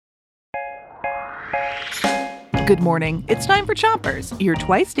Good morning. It's time for Chompers, your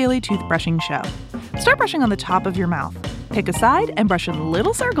twice-daily toothbrushing show. Start brushing on the top of your mouth. Pick a side and brush in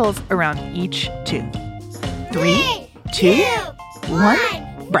little circles around each tooth. 3, 2,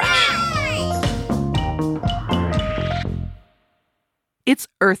 1, brush. It's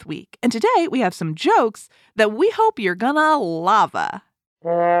Earth Week, and today we have some jokes that we hope you're gonna lava.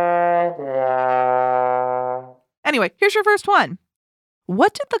 Anyway, here's your first one.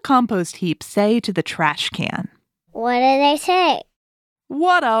 What did the compost heap say to the trash can? What did they say?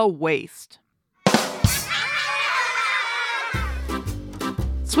 What a waste.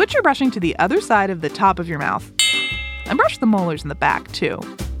 Switch your brushing to the other side of the top of your mouth. And brush the molars in the back, too.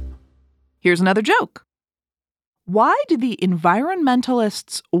 Here's another joke. Why did the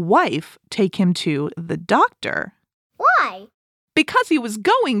environmentalist's wife take him to the doctor? Why? Because he was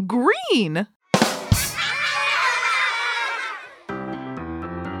going green.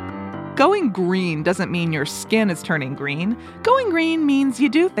 Going green doesn't mean your skin is turning green. Going green means you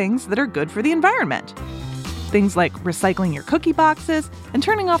do things that are good for the environment. Things like recycling your cookie boxes and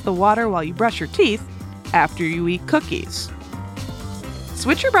turning off the water while you brush your teeth after you eat cookies.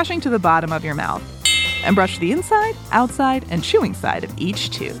 Switch your brushing to the bottom of your mouth and brush the inside, outside, and chewing side of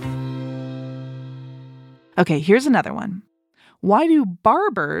each tooth. Okay, here's another one. Why do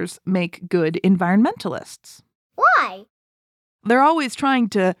barbers make good environmentalists? Why? They're always trying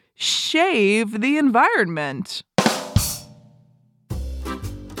to shave the environment.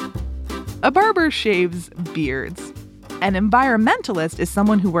 A barber shaves beards. An environmentalist is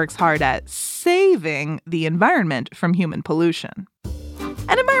someone who works hard at saving the environment from human pollution.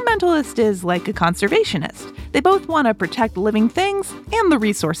 An environmentalist is like a conservationist. They both want to protect living things and the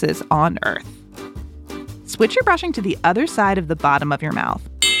resources on Earth. Switch your brushing to the other side of the bottom of your mouth.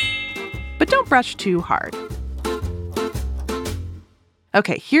 But don't brush too hard.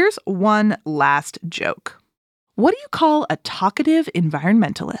 Okay, here's one last joke. What do you call a talkative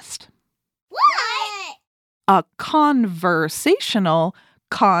environmentalist? What? A conversational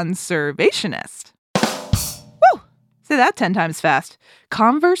conservationist. Woo! Say that 10 times fast.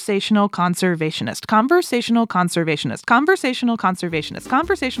 Conversational conservationist. Conversational conservationist. Conversational conservationist.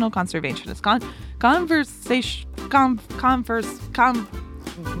 Conversational conservationist.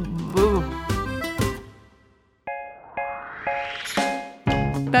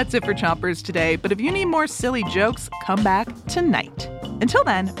 That's it for Chompers today, but if you need more silly jokes, come back tonight. Until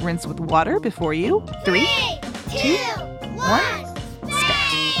then, rinse with water before you 3, 2, 1,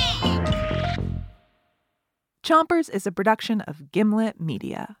 spit. Chompers is a production of Gimlet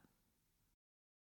Media.